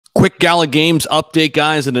Quick Gala Games update,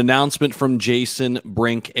 guys. An announcement from Jason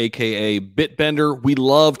Brink, a.k.a. Bitbender. We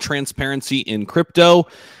love transparency in crypto.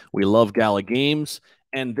 We love Gala Games.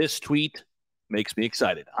 And this tweet makes me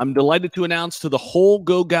excited. I'm delighted to announce to the whole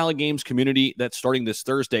Go Gala Games community that starting this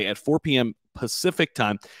Thursday at 4 p.m. Pacific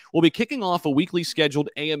time, we'll be kicking off a weekly scheduled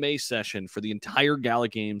AMA session for the entire Gala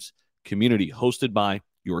Games community, hosted by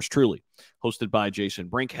yours truly, hosted by Jason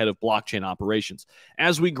Brink, head of blockchain operations.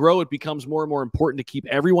 As we grow, it becomes more and more important to keep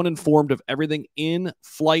everyone informed of everything in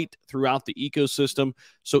flight throughout the ecosystem.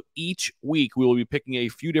 So each week, we will be picking a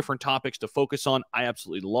few different topics to focus on. I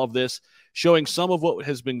absolutely love this, showing some of what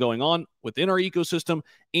has been going on within our ecosystem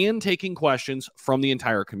and taking questions from the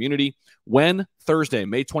entire community. When? Thursday,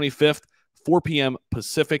 May 25th, 4 p.m.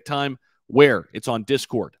 Pacific time, where it's on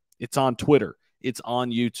Discord, it's on Twitter, it's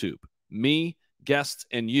on YouTube. Me, guests,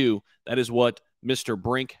 and you. That is what Mr.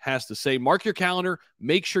 Brink has to say. Mark your calendar.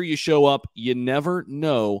 Make sure you show up. You never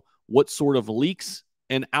know what sort of leaks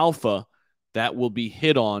and alpha that will be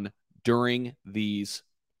hit on during these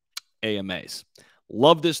AMAs.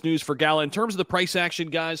 Love this news for Gala. In terms of the price action,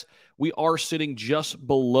 guys, we are sitting just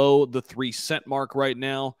below the 3-cent mark right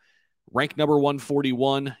now. Rank number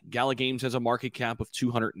 141. Gala Games has a market cap of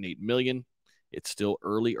 $208 million. It's still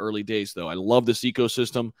early days, though. I love this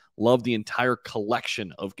ecosystem. Love the entire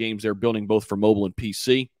collection of games they're building, both for mobile and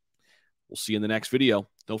PC. We'll see you in the next video.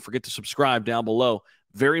 Don't forget to subscribe down below.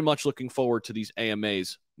 Very much looking forward to these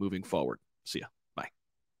AMAs moving forward. See ya.